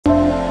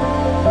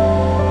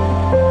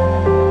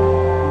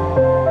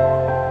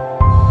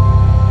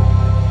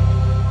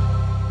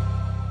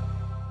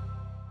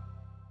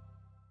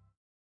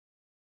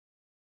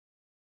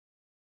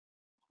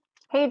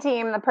Hey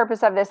team, the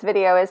purpose of this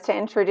video is to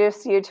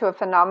introduce you to a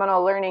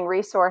phenomenal learning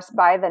resource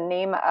by the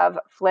name of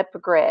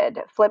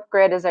Flipgrid.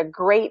 Flipgrid is a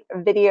great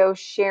video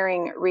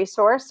sharing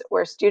resource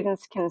where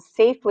students can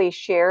safely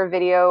share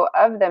video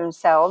of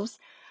themselves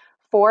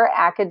for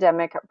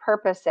academic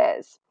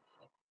purposes.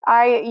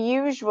 I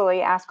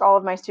usually ask all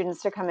of my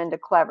students to come into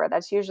Clever.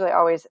 That's usually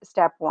always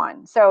step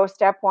one. So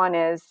step one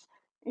is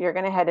you're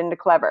going to head into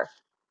Clever.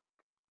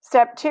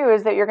 Step two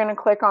is that you're going to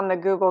click on the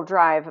Google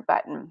Drive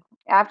button.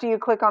 After you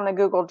click on the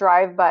Google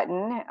Drive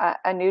button,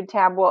 a new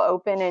tab will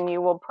open and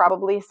you will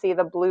probably see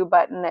the blue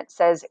button that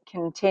says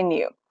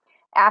Continue.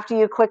 After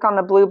you click on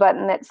the blue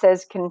button that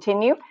says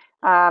Continue,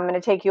 I'm going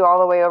to take you all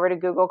the way over to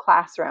Google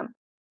Classroom.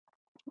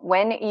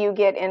 When you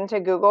get into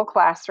Google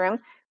Classroom,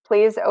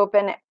 please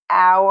open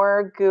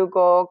Our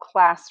Google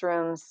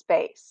Classroom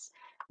space.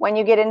 When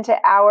you get into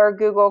Our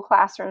Google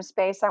Classroom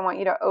space, I want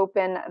you to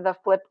open the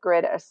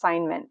Flipgrid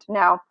assignment.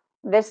 Now,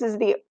 this is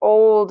the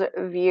old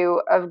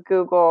view of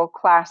Google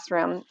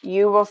Classroom.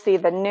 You will see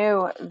the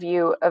new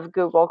view of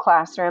Google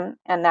Classroom,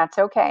 and that's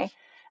okay.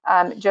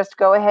 Just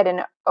go ahead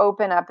and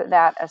open up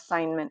that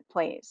assignment,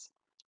 please.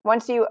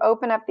 Once you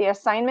open up the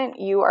assignment,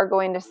 you are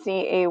going to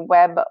see a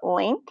web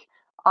link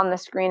on the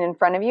screen in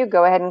front of you.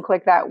 Go ahead and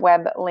click that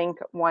web link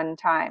one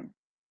time.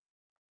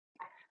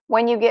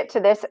 When you get to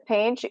this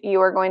page,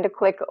 you are going to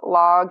click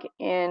Log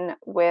in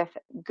with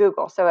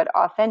Google, so it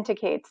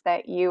authenticates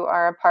that you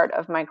are a part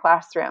of my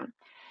classroom.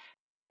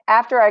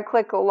 After I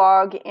click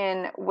Log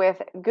in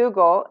with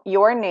Google,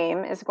 your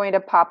name is going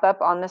to pop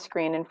up on the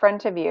screen in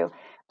front of you.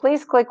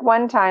 Please click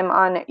one time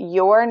on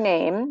your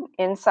name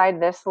inside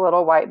this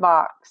little white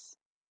box.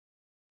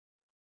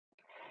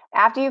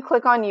 After you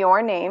click on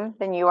your name,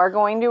 then you are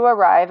going to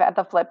arrive at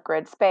the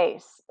Flipgrid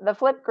space. The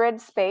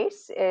Flipgrid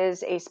space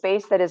is a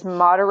space that is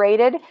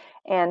moderated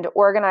and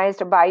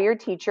organized by your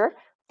teacher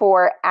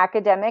for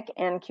academic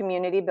and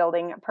community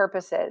building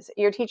purposes.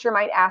 Your teacher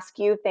might ask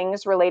you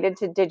things related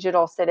to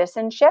digital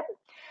citizenship.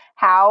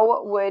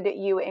 How would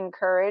you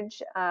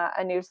encourage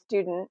a new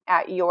student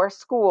at your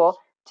school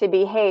to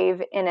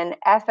behave in an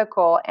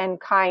ethical and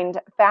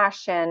kind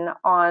fashion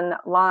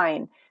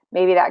online?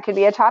 Maybe that could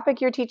be a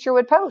topic your teacher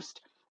would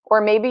post. Or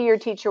maybe your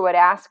teacher would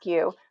ask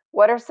you,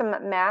 what are some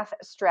math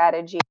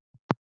strategies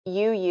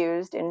you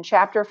used in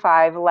Chapter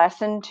 5,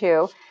 Lesson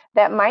 2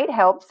 that might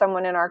help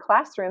someone in our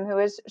classroom who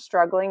is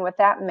struggling with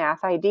that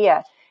math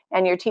idea?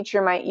 And your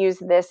teacher might use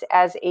this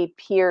as a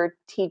peer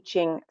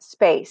teaching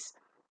space.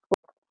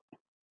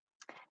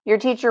 Your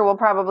teacher will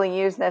probably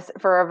use this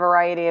for a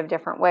variety of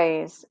different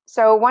ways.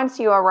 So once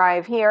you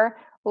arrive here,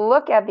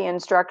 look at the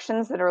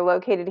instructions that are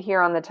located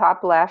here on the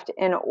top left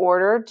in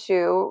order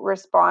to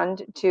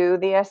respond to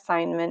the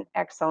assignment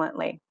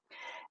excellently.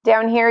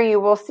 Down here you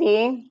will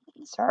see,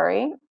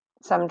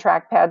 some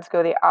trackpads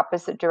go the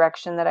opposite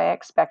direction that I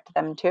expect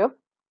them to.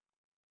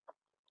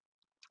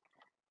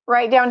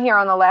 Right down here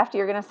on the left,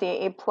 you're going to see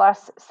a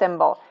plus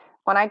symbol.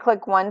 When I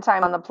click one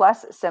time on the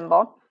plus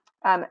symbol,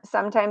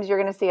 sometimes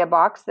you're going to see a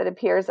box that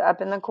appears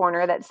up in the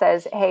corner that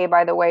says, hey,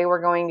 by the way,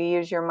 we're going to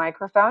use your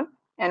microphone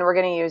and we're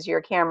going to use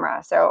your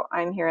camera. So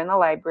I'm here in the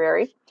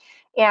library,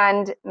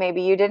 and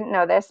maybe you didn't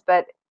know this,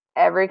 but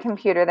every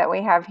computer that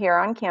we have here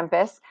on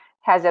campus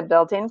has a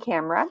built-in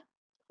camera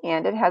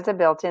and it has a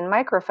built-in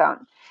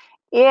microphone.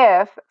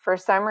 If for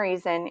some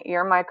reason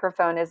your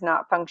microphone is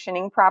not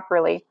functioning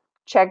properly,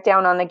 check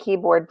down on the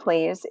keyboard,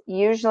 please.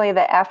 Usually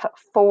the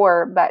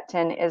F4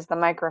 button is the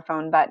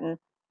microphone button,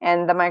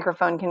 and the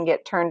microphone can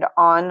get turned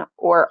on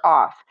or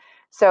off.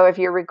 So if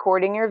you're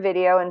recording your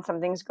video and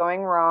something's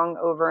going wrong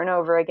over and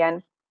over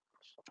again,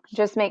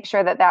 just make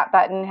sure that that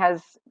button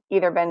has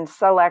either been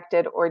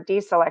selected or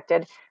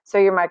deselected so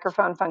your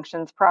microphone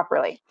functions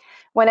properly.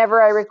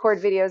 Whenever I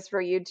record videos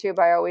for YouTube,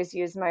 I always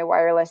use my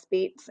wireless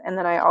Beats, and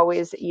then I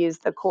always use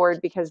the cord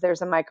because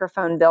there's a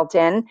microphone built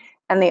in,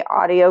 and the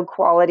audio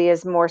quality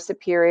is more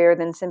superior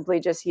than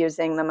simply just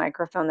using the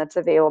microphone that's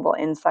available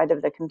inside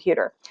of the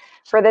computer.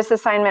 For this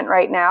assignment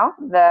right now,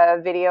 the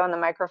video and the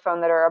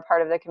microphone that are a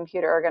part of the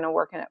computer are going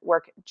to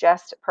work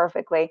just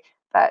perfectly,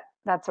 but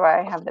that's why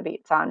I have the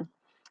Beats on.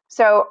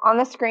 So on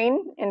the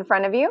screen in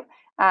front of you,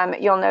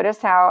 you'll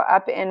notice how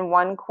up in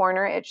one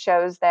corner it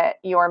shows that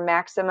your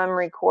maximum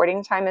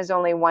recording time is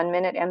only 1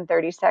 minute and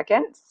 30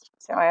 seconds.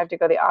 So I have to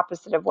go the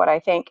opposite of what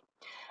I think.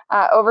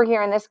 Over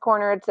here in this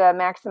corner, it's a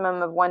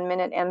maximum of 1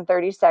 minute and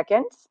 30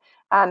 seconds.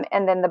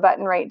 And then the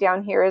button right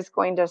down here is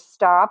going to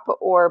stop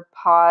or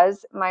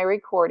pause my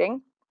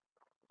recording.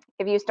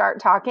 If you start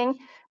talking,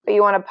 but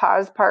you want to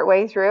pause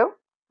partway through,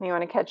 you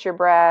want to catch your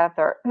breath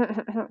or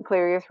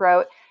clear your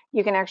throat,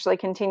 you can actually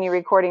continue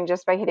recording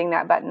just by hitting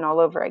that button all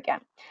over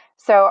again.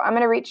 So I'm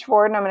going to reach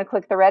forward and I'm going to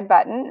click the red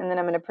button, and then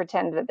I'm going to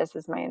pretend that this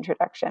is my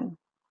introduction.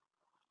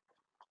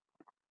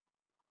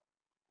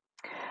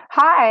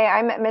 Hi,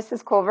 I'm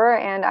Mrs. Culver,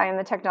 and I am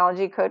the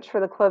technology coach for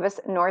the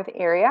Clovis North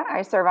area.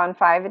 I serve on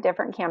 5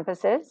 different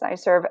campuses. I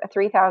serve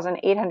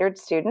 3,800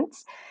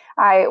 students.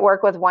 I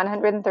work with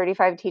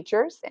 135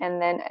 teachers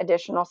and then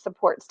additional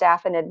support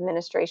staff and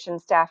administration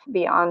staff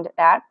beyond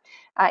that.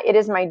 It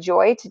is my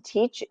joy to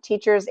teach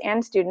teachers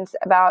and students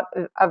about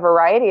a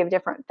variety of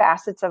different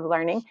facets of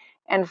learning,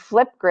 and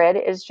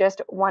Flipgrid is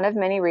just one of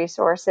many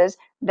resources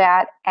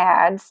that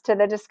adds to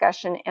the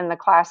discussion in the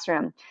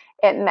classroom.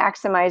 It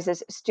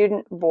maximizes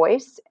student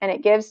voice and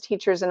it gives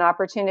teachers an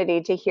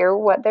opportunity to hear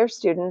what their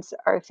students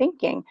are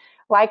thinking.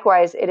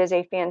 Likewise, it is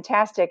a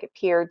fantastic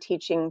peer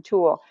teaching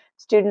tool.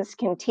 Students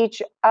can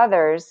teach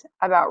others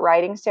about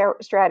writing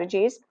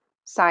strategies,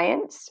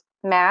 science,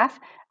 math,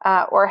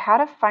 or how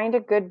to find a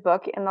good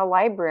book in the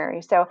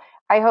library. So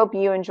I hope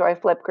you enjoy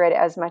Flipgrid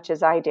as much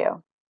as I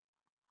do.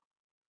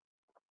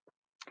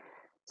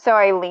 So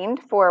I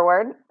leaned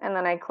forward and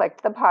then I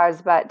clicked the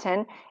pause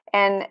button.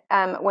 And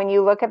when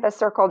you look at the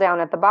circle down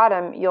at the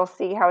bottom, you'll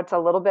see how it's a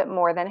little bit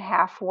more than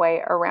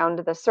halfway around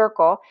the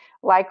circle.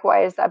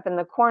 Likewise, up in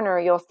the corner,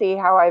 you'll see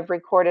how I've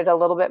recorded a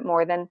little bit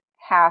more than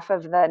half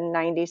of the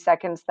 90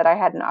 seconds that I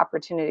had an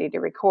opportunity to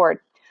record.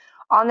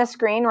 On the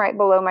screen right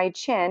below my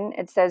chin,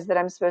 it says that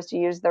I'm supposed to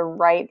use the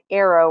right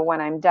arrow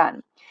when I'm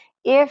done.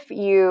 If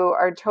you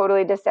are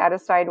totally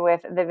dissatisfied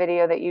with the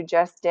video that you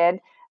just did,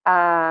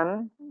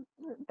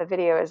 the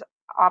video is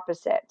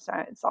opposite, so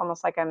it's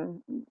almost like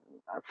I'm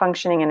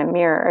functioning in a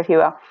mirror, if you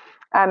will.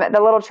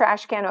 The little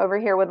trash can over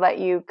here would let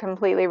you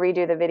completely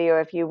redo the video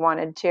if you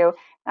wanted to,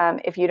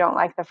 if you don't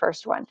like the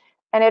first one.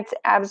 And it's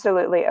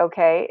absolutely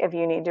okay if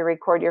you need to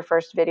record your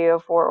first video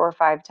 4 or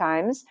 5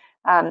 times.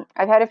 I've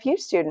had a few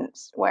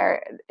students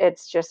where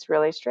it's just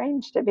really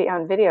strange to be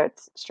on video.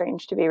 It's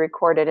strange to be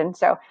recorded. And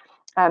so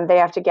they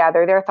have to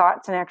gather their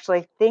thoughts and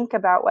actually think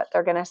about what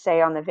they're going to say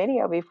on the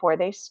video before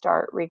they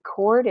start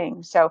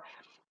recording. So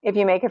if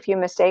you make a few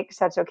mistakes,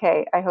 that's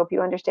okay. I hope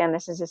you understand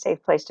this is a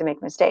safe place to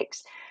make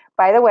mistakes.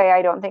 By the way,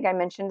 I don't think I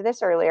mentioned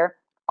this earlier.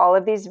 All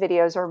of these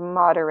videos are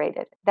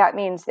moderated. That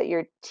means that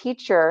your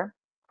teacher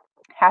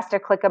has to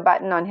click a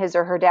button on his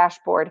or her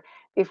dashboard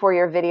before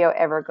your video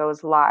ever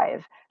goes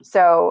live.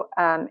 So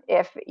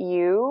if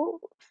you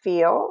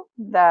feel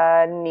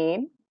the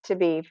need to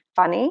be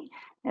funny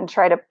and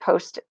try to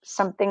post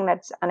something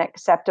that's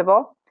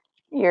unacceptable,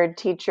 your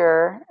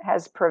teacher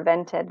has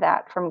prevented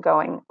that from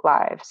going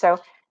live. So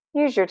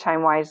use your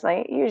time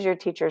wisely, use your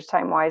teacher's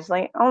time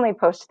wisely, only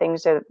post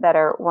things that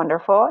are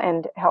wonderful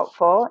and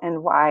helpful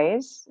and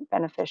wise,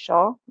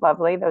 beneficial,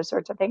 lovely, those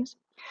sorts of things.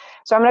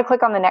 So I'm going to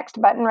click on the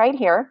next button right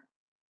here.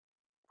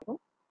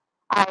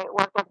 I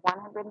work with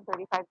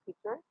 135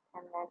 teachers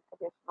and then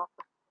additional.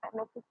 I'm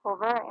Mrs.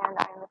 Pulver, and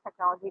I am the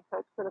technology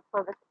coach for the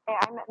Clovis.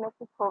 I'm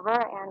Mrs. Pulver,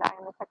 and I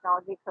am the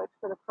technology coach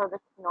for the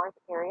Clovis North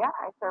area.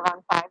 I serve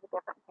on 5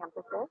 different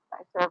campuses. I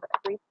serve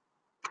every.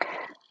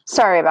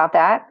 Sorry about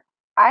that.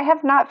 I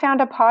have not found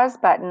a pause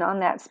button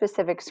on that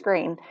specific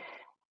screen.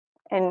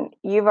 And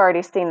you've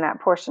already seen that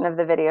portion of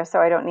the video,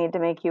 so I don't need to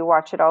make you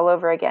watch it all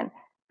over again.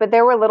 But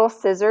there were little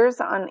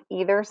scissors on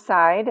either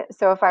side,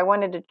 so if I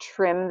wanted to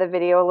trim the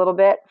video a little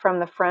bit from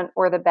the front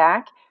or the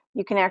back,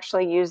 you can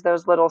actually use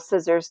those little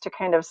scissors to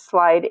kind of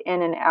slide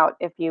in and out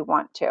if you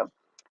want to.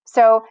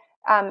 So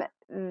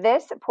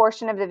this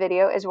portion of the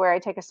video is where I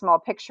take a small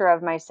picture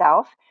of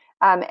myself,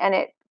 and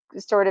it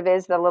sort of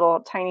is the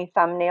little tiny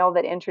thumbnail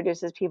that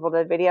introduces people to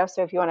the video.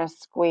 So if you want to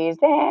squeeze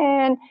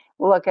in,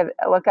 look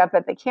up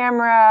at the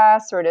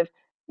camera, sort of,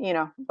 you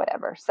know,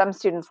 whatever. Some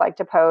students like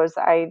to pose.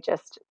 I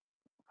just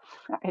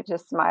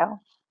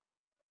smile.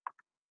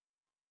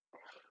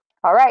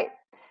 All right.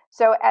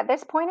 So at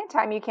this point in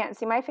time, you can't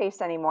see my face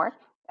anymore.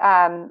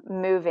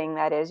 Moving,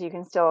 that is, you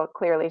can still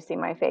clearly see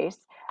my face.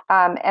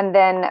 And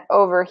then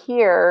over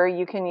here,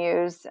 you can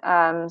use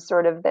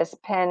sort of this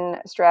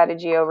pen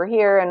strategy over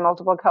here in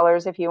multiple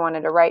colors if you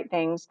wanted to write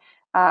things.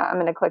 I'm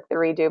going to click the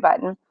redo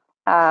button.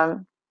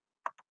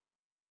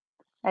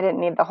 I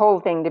didn't need the whole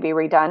thing to be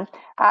redone.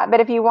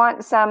 But if you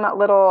want some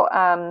little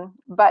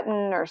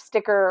button or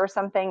sticker or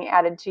something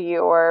added to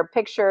your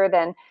picture,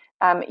 then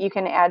you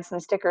can add some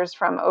stickers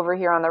from over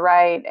here on the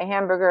right, a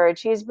hamburger, a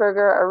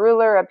cheeseburger, a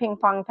ruler, a ping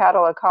pong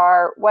paddle, a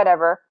car,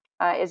 whatever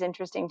is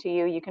interesting to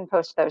you. You can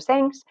post those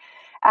things.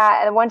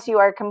 And once you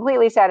are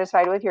completely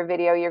satisfied with your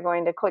video, you're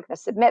going to click the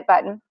submit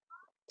button.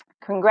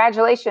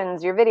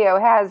 Congratulations, your video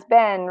has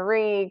been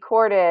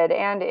recorded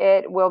and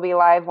it will be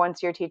live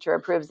once your teacher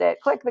approves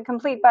it. Click the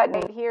complete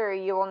button. Right here,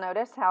 you will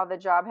notice how the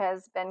job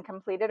has been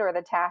completed or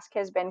the task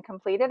has been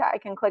completed. I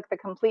can click the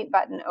complete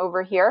button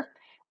over here.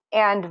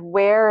 And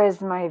where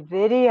is my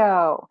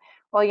video?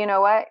 Well, you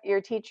know what?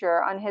 Your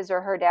teacher on his or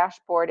her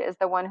dashboard is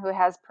the one who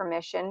has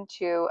permission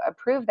to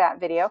approve that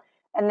video.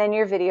 And then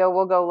your video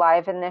will go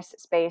live in this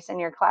space and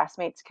your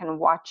classmates can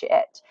watch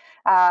it.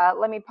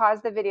 Let me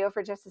pause the video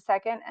for just a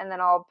second and then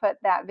I'll put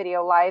that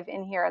video live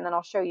in here and then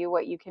I'll show you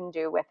what you can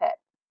do with it.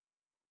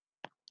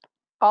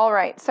 All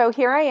right, so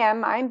here I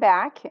am, I'm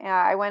back.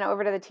 I went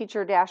over to the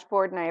teacher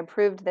dashboard and I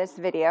approved this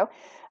video.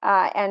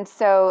 And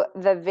so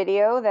the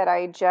video that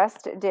I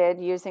just did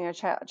using a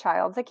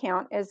child's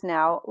account is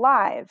now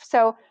live.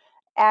 So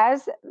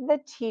As the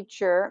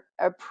teacher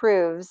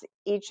approves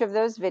each of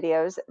those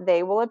videos,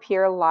 they will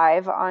appear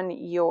live on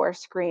your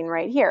screen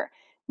right here.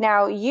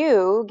 Now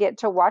you get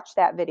to watch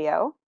that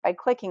video by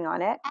clicking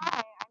on it.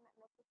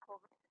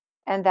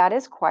 And that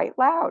is quite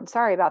loud.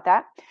 Sorry about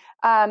that.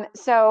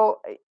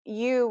 So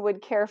you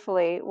would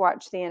carefully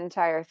watch the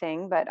entire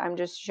thing, but I'm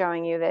just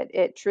showing you that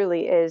it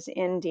truly is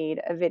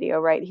indeed a video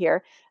right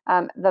here.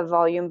 The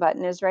volume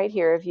button is right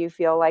here if you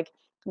feel like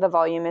the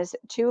volume is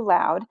too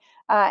loud.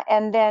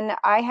 And then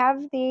I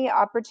have the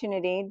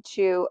opportunity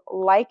to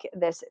like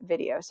this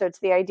video. So it's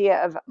the idea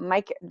of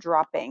mic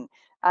dropping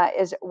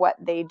is what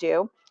they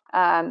do.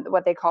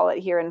 What they call it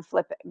here in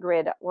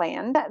Flipgrid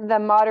land. The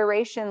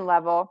moderation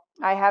level,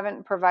 I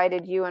haven't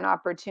provided you an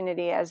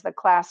opportunity as the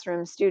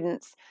classroom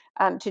students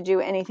to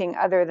do anything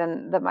other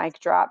than the mic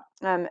drop.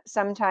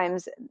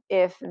 Sometimes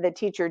if the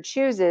teacher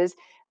chooses,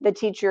 the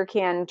teacher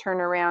can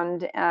turn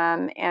around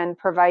and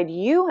provide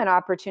you an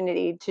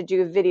opportunity to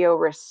do video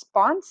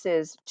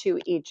responses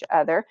to each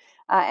other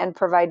and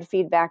provide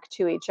feedback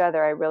to each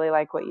other. I really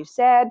like what you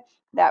said.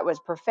 That was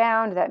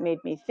profound. That made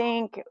me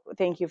think.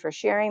 Thank you for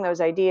sharing those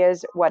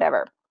ideas,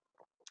 whatever.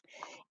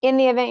 In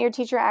the event your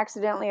teacher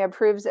accidentally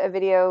approves a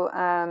video,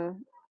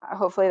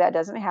 hopefully that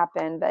doesn't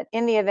happen, but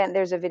in the event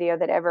there's a video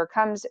that ever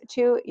comes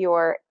to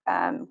your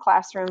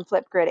classroom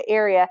Flipgrid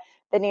area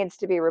that needs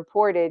to be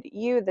reported,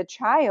 you, the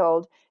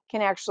child,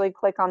 can actually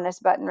click on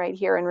this button right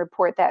here and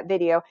report that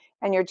video,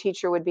 and your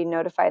teacher would be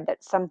notified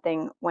that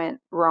something went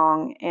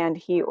wrong and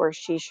he or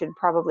she should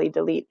probably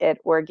delete it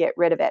or get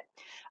rid of it.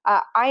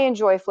 I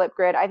enjoy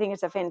Flipgrid. I think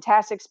it's a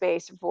fantastic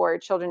space for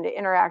children to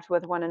interact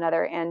with one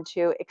another and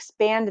to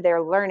expand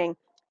their learning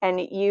and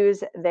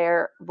use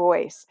their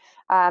voice.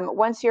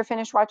 Once you're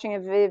finished watching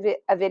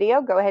a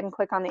video, go ahead and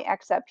click on the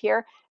X up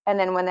here. And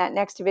then when that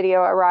next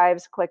video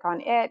arrives, click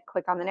on it,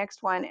 click on the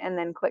next one, and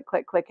then click,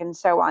 click, click, and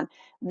so on.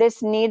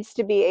 This needs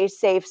to be a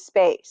safe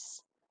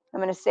space. I'm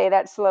going to say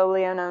that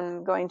slowly, and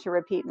I'm going to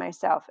repeat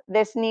myself.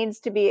 This needs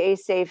to be a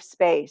safe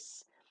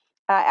space.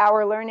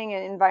 Our learning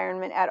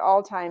environment at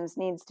all times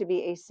needs to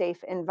be a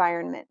safe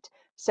environment.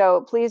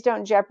 So please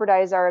don't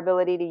jeopardize our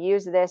ability to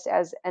use this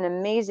as an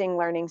amazing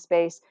learning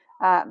space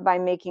by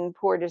making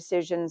poor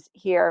decisions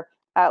here.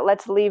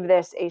 Let's leave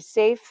this a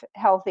safe,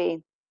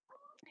 healthy,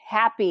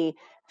 happy,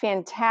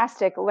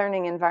 fantastic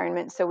learning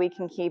environment so we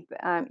can keep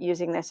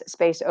using this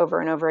space over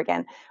and over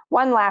again.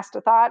 One last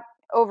thought.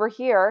 Over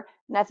here,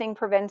 nothing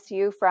prevents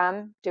you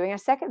from doing a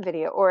second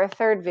video or a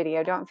third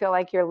video. Don't feel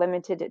like you're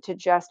limited to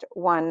just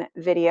one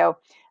video.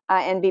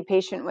 And be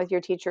patient with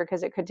your teacher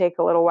because it could take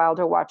a little while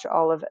to watch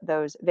all of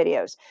those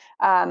videos.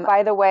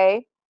 By the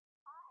way,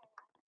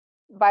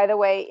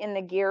 in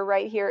the gear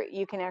right here,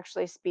 you can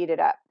actually speed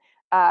it up.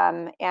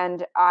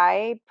 And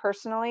I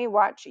personally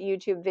watch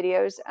YouTube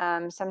videos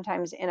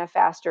sometimes in a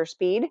faster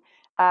speed.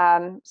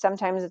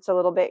 Sometimes it's a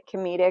little bit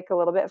comedic, a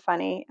little bit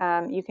funny.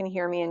 You can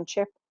hear me in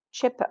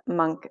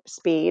chipmunk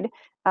speed,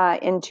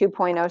 in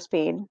 2.0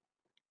 speed.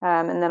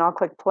 And then I'll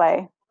click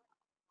play.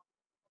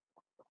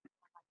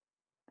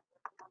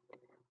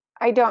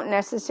 I don't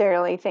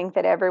necessarily think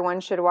that everyone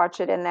should watch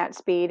it in that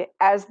speed.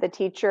 As the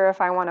teacher, if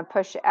I want to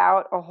push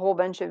out a whole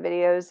bunch of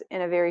videos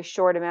in a very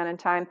short amount of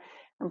time,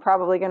 I'm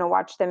probably going to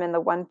watch them in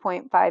the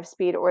 1.5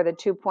 speed or the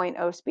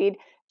 2.0 speed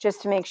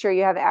just to make sure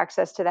you have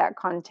access to that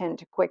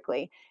content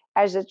quickly.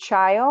 As a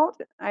child,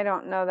 I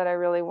don't know that I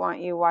really want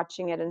you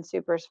watching it in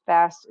super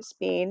fast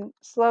speed.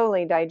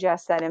 Slowly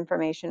digest that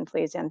information,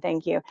 please, and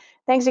thank you.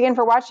 Thanks again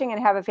for watching and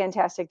have a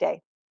fantastic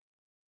day.